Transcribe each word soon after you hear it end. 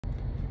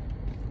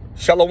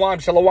Shalom,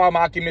 shalom,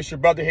 Akim, it's your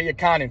brother here,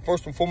 Kanye.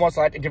 First and foremost,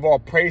 I'd like to give all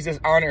praises,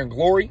 honor, and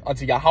glory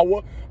unto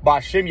Yahweh,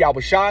 Ba'ashem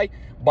Yahushai,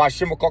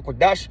 Ba'ashem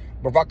Kokwadash,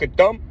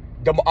 Barakatum.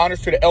 Double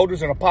honors to the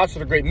elders and apostles of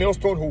the great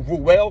millstone who rule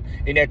well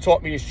and that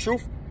taught me his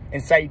truth.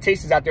 And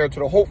salutations out there to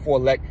the hopeful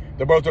elect,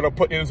 the brothers that are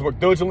putting in his work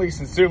diligently,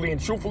 sincerely,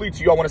 and truthfully.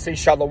 To you, I want to say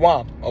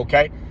shalom,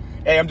 okay?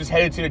 Hey, I'm just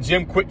headed to the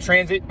gym, quick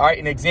transit. All right,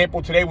 an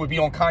example today would be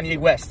on Kanye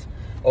West.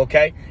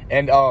 Okay,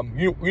 and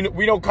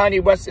we know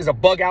Kanye West is a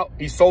bug out.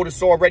 He sold his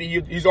soul already.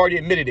 He's already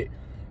admitted it.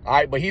 All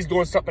right, but he's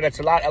doing something that's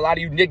a lot of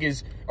you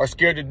niggas are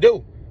scared to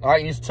do. All right,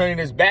 and he's turning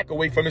his back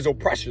away from his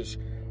oppressors,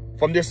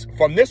 from this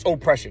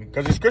oppression,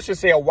 because the scriptures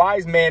say a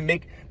wise man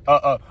make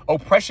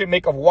oppression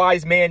make a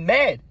wise man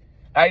mad.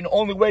 All right, and the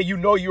only way you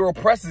know you're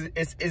oppressed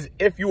is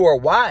if you are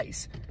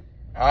wise.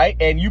 All right,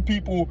 and you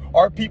people,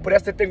 our people.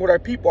 That's the thing with our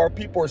people. Our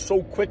people are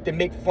so quick to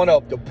make fun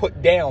of, to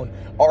put down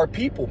our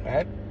people,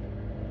 man.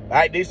 All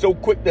right, they're so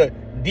quick to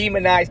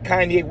demonize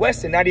Kanye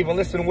West and not even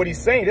listen to what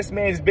he's saying. This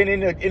man's been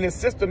in the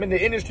system, in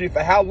the industry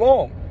for how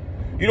long?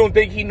 You don't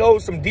think he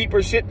knows some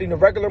deeper shit than the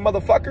regular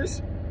motherfuckers?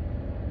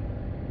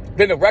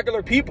 Than the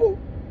regular people?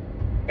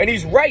 And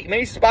he's right, man.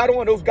 He's spot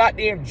on. Those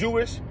goddamn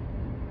Jewish,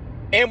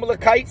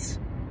 Amalekites,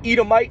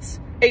 Edomites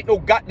ain't no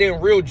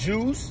goddamn real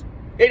Jews.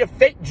 They the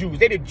fake Jews.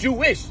 They the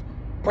Jewish,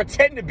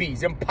 pretend to be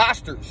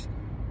imposters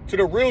to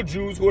the real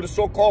Jews who are the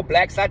so-called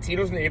blacks,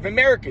 Latinos, and Native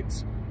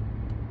Americans.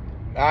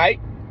 All right?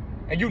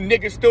 And you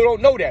niggas still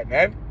don't know that,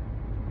 man.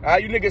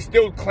 You niggas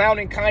still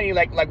clowning Kanye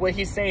like what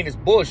he's saying is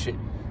bullshit.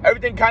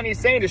 Everything Kanye's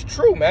saying is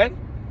true, man.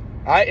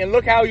 All right, and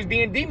look how he's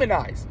being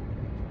demonized.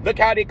 Look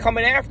how they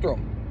coming after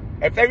him.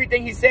 If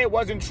everything he said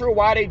wasn't true,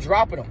 why are they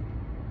dropping him?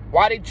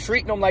 Why are they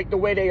treating him like the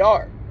way they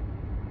are?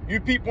 You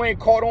people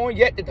ain't caught on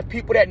yet that the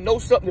people that know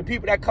something, the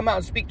people that come out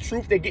and speak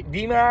truth, they get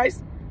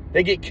demonized,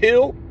 they get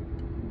killed.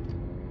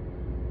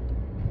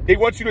 They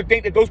want you to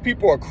think that those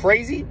people are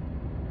crazy.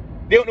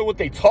 They don't know what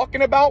they're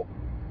talking about.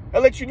 I'll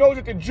let you know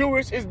that the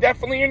Jewish is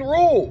definitely in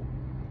rule.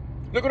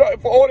 Look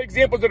at for all the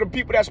examples of the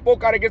people that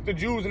spoke out against the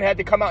Jews and had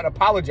to come out and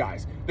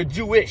apologize. The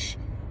Jewish.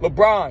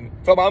 LeBron,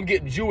 talking about I'm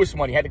getting Jewish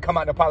money, had to come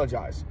out and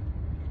apologize.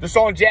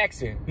 Deshaun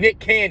Jackson, Nick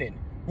Cannon,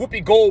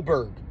 Whoopi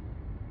Goldberg.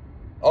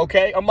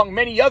 Okay, among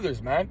many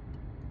others, man.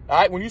 All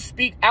right, when you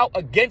speak out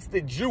against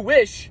the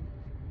Jewish,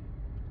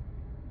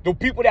 the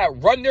people that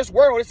run this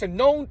world, it's a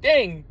known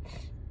thing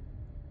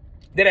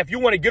that if you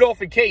want to get off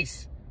a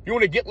case, if you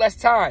want to get less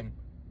time,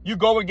 you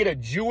go and get a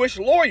Jewish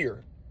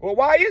lawyer. Well,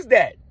 why is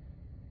that?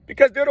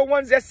 Because they're the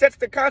ones that sets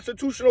the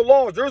constitutional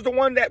laws. They're the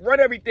ones that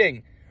run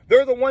everything.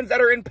 They're the ones that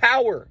are in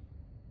power.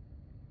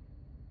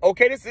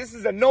 Okay, this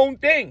is a known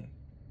thing.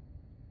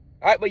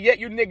 All right, but yet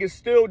you niggas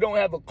still don't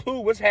have a clue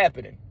what's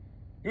happening.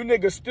 You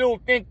niggas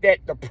still think that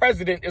the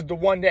president is the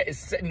one that is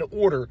setting the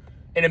order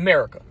in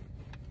America.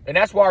 And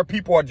that's why our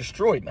people are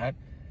destroyed, man.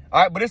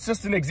 All right, but it's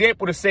just an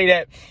example to say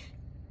that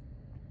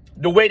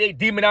the way they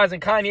demonizing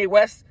Kanye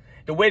West,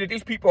 the way that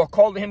these people are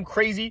calling him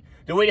crazy,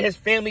 the way that his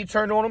family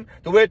turned on him,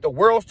 the way that the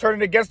world's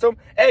turning against him,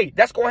 hey,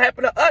 that's going to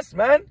happen to us,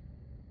 man.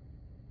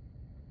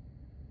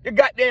 Your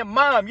goddamn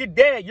mom, your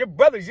dad, your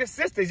brothers, your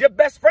sisters, your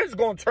best friends are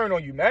going to turn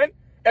on you, man,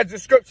 as the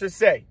scriptures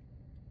say.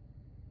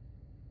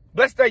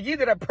 Blessed are ye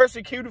that are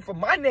persecuted for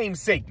my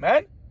name's sake,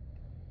 man.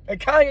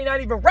 And Kanye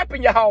not even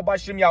repping Yahweh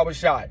Ba'ashem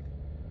Yahushai.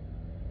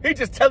 He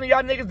just telling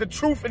y'all niggas the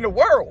truth in the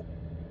world.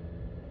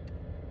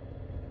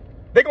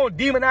 They're going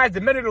to demonize the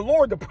men of the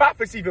Lord, the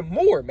prophets, even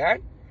more,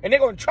 man. And they're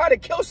going to try to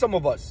kill some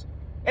of us.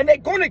 And they're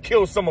going to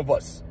kill some of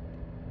us.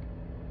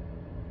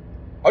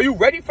 Are you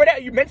ready for that?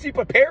 Are you mentally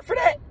prepared for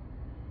that?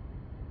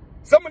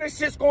 Some of this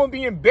shit's going to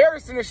be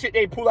embarrassing, the shit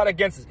they pull out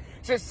against us.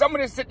 Just some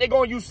of this shit, they're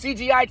going to use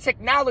CGI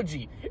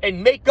technology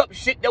and make up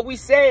shit that we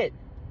said.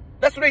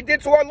 That's what they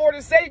did to our Lord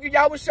and Savior,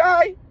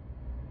 Yahushai.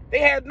 They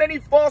had many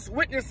false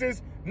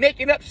witnesses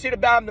making up shit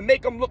about him to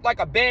make him look like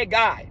a bad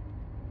guy.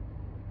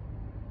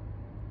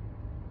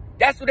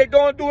 That's what they're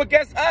going to do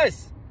against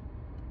us.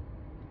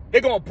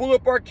 They're going to pull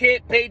up our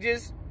camp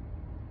pages.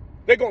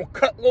 They're going to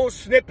cut little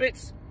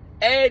snippets,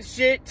 add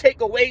shit, take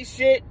away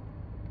shit,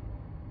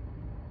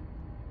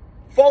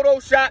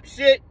 Photoshop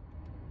shit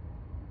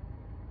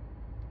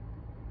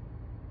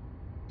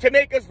to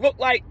make us look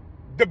like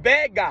the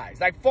bad guys,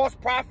 like false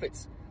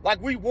prophets,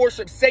 like we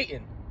worship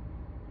Satan.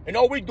 And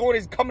all we doing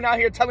is coming out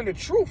here telling the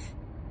truth.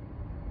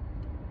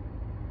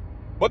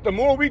 But the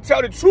more we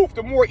tell the truth,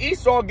 the more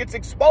Esau gets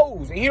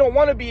exposed. And he don't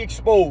want to be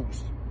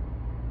exposed.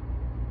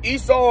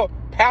 Esau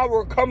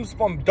power comes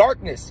from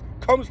darkness,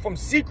 comes from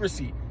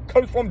secrecy,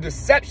 comes from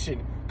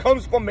deception,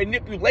 comes from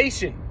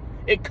manipulation.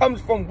 It comes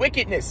from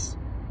wickedness.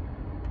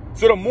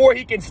 So the more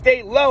he can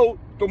stay low,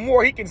 the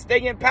more he can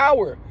stay in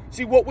power.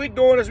 See, what we're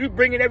doing is we're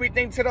bringing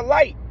everything to the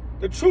light.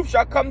 The truth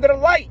shall come to the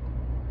light.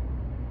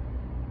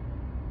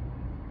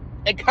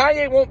 And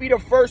Kanye won't be the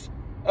first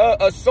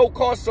a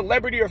so-called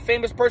celebrity or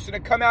famous person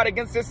to come out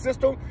against this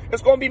system.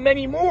 It's going to be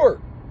many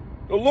more.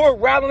 The Lord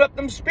rallying up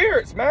them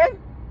spirits, man.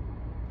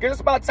 Because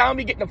it's about time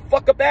we getting the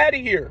fuck up out of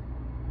here.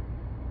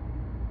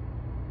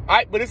 All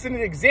right, but it's an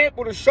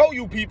example to show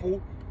you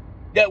people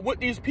that what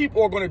these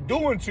people are going to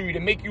do into you to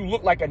make you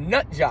look like a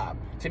nut job,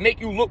 to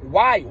make you look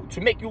wild,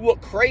 to make you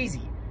look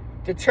crazy,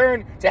 to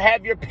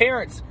have your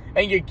parents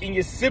and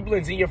your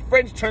siblings and your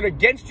friends turn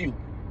against you.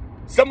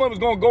 Someone was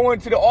going to go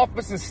into the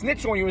office and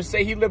snitch on you and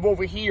say he live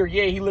over here.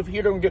 Yeah, he live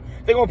here. They're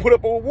going to put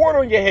up a reward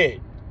on your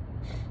head.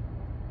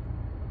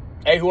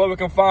 Hey, whoever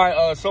can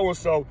find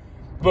so-and-so,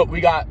 look,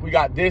 we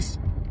got this.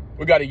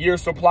 We got a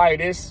year's supply of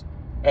this.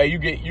 You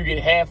get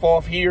half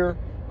off here.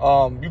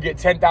 You get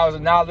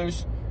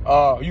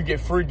 $10,000. You get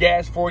free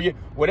gas for you.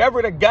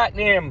 Whatever the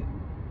goddamn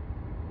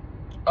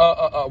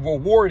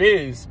reward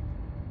is,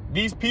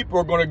 these people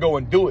are going to go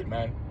and do it,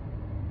 man.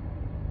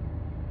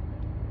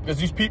 Because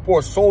these people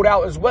are sold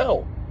out as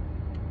well.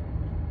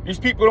 These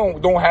people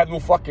don't have no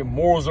fucking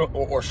morals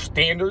or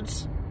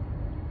standards.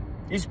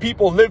 These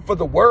people live for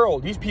the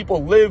world. These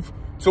people live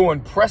to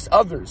impress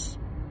others.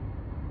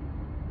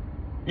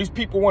 These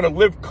people want to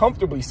live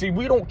comfortably. See,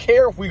 we don't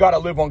care if we got to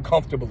live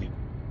uncomfortably.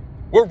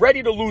 We're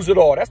ready to lose it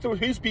all. That's what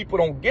these people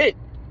don't get.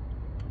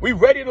 We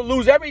ready to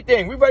lose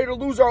everything. We ready to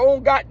lose our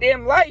own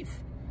goddamn life.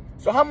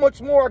 So how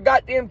much more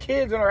goddamn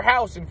kids in our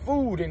house and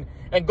food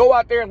and go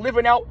out there and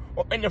living out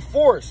in the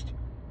forest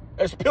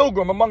as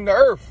pilgrim among the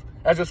earth,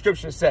 as the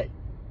scriptures say.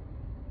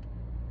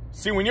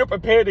 See, when you're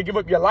prepared to give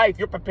up your life,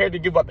 you're prepared to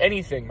give up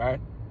anything,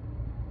 man.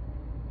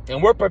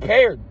 And we're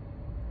prepared.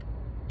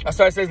 That's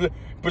why it says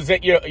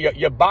present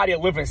your body a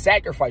living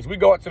sacrifice. We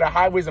go out to the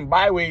highways and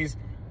byways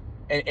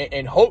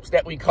in hopes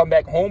that we come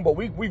back home, but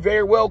we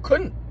very well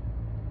couldn't.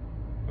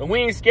 And we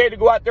ain't scared to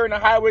go out there in the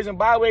highways and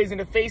byways in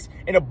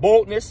the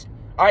boldness,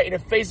 all right, in the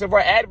face of our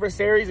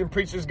adversaries and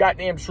preach this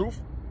goddamn truth.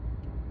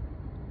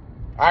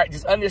 All right,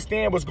 just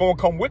understand what's going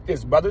to come with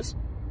this, brothers.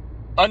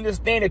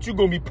 Understand that you're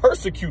going to be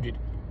persecuted.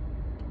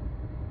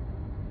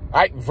 All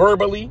right,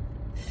 verbally,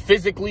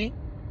 physically,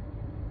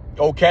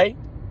 okay?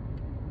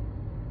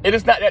 It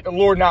is not that the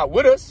Lord not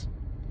with us.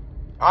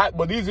 All right,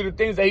 but these are the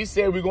things that he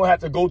said we're going to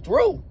have to go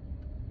through.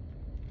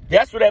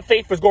 That's where that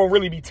faith is going to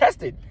really be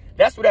tested.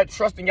 That's where that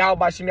trust in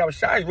Yahweh Shem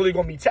Yahushua is really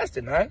going to be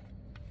tested, man.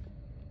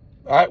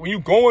 All right, when you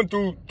going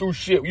through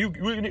shit,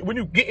 when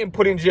you getting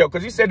put in jail,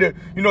 because he said that,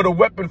 you know, the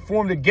weapon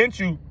formed against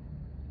you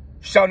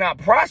shall not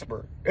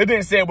prosper. It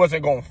didn't say it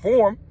wasn't going to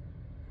form.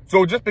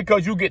 So just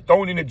because you get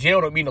thrown into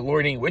jail don't mean the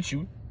Lord ain't with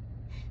you.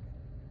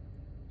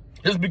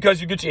 Just because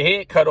you get your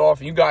head cut off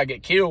and you got to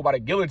get killed by the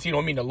guillotine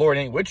don't mean the Lord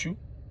ain't with you.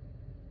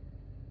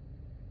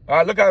 All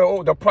right, look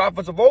how the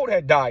prophets of old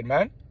had died,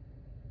 man.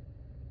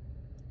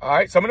 All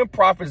right, some of them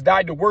prophets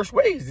died the worst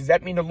ways. Does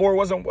that mean the Lord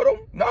wasn't with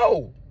them?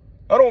 No,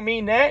 I don't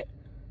mean that.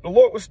 The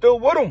Lord was still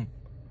with them.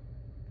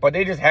 But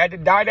they just had to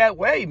die that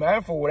way,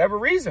 man, for whatever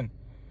reason.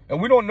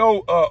 And we don't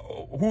know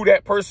who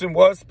that person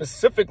was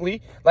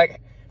specifically.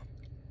 Like,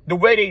 the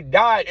way they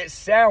died, it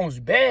sounds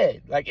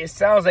bad. Like, it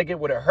sounds like it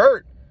would have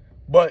hurt.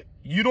 But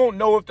you don't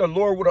know if the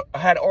Lord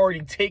had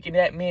already taken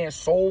that man's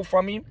soul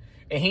from him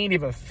and he didn't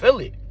even feel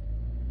it.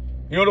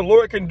 You know, the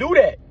Lord can do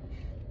that.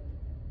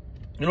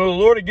 You know, the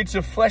Lord will get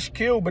your flesh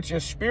killed, but your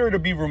spirit will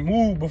be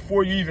removed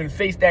before you even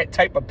face that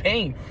type of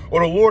pain.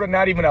 Or the Lord will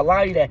not even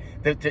allow you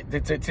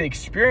to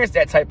experience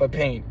that type of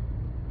pain.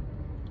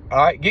 All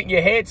right, getting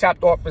your head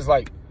chopped off is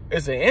like,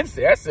 it's an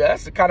instant.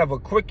 That's a kind of a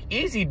quick,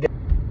 easy death.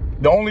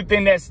 The only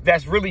thing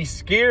that's really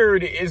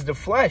scared is the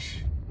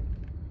flesh.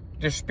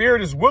 The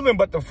spirit is willing,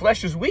 but the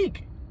flesh is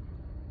weak.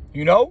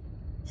 You know?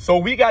 So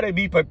we got to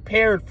be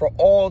prepared for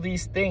all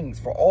these things,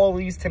 for all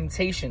these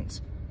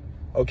temptations.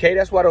 Okay?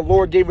 That's why the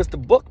Lord gave us the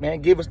book,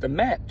 man. Gave us the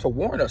map to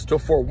warn us, to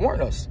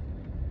forewarn us.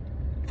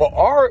 For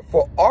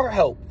our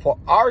help, for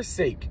our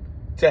sake,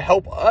 to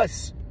help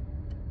us,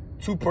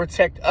 to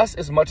protect us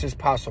as much as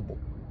possible.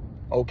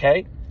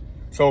 Okay?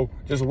 So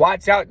just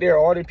watch out there,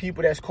 all the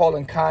people that's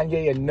calling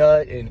Kanye a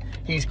nut and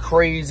he's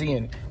crazy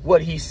and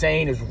what he's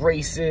saying is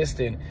racist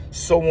and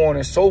so on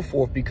and so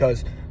forth,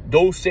 because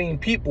those same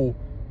people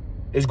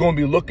is going to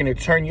be looking to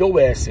turn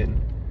your ass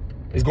in.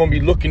 Is going to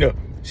be looking to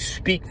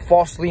speak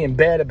falsely and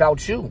bad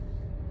about you.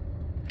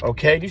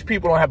 Okay? These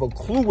people don't have a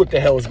clue what the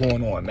hell is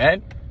going on,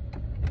 man.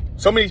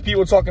 Some of these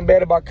people talking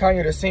bad about Kanye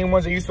are the same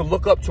ones that used to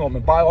look up to him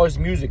and buy all his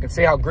music and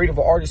say how great of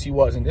an artist he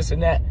was and this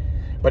and that.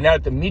 But now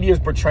that the media is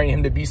portraying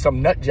him to be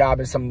some nut job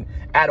and some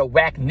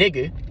out-of-whack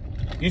nigga,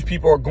 these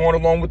people are going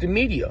along with the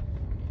media.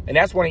 And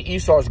that's one of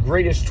Esau's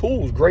greatest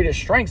tools, greatest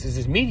strengths is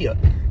his media.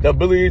 The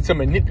ability to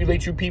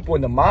manipulate you people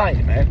in the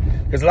mind,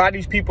 man. Because a lot of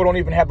these people don't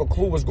even have a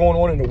clue what's going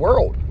on in the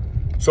world.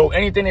 So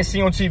anything they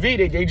see on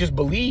TV, they just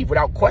believe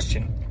without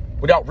question,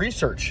 without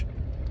research.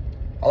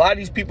 A lot of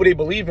these people, they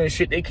believe in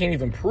shit they can't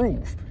even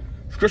prove.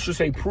 Scriptures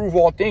say, prove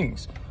all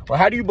things. Well,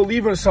 how do you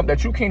believe in something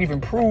that you can't even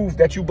prove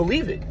that you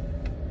believe it?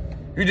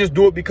 You just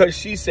do it because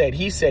she said,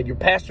 he said, your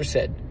pastor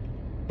said.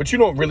 But you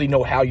don't really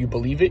know how you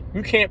believe it.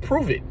 You can't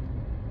prove it.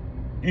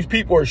 These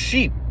people are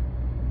sheep.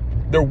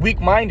 They're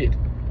weak-minded.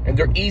 And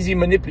they're easy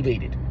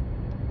manipulated.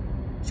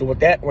 So with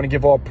that, I want to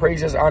give all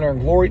praises, honor,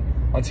 and glory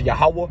unto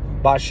Yahweh,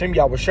 Ba'ashem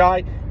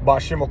Yahushai,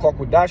 Ba'ashem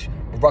Akakwadash,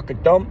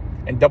 Barakathum,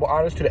 and double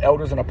honors to the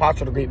elders and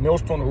apostles of the great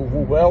millstone who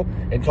rule well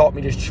and taught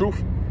me this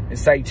truth. And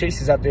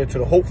salutations out there to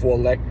the hopeful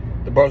elect.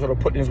 The brothers that are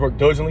putting in his work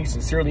diligently,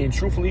 sincerely, and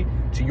truthfully.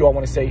 To you, I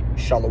want to say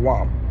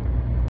shalom.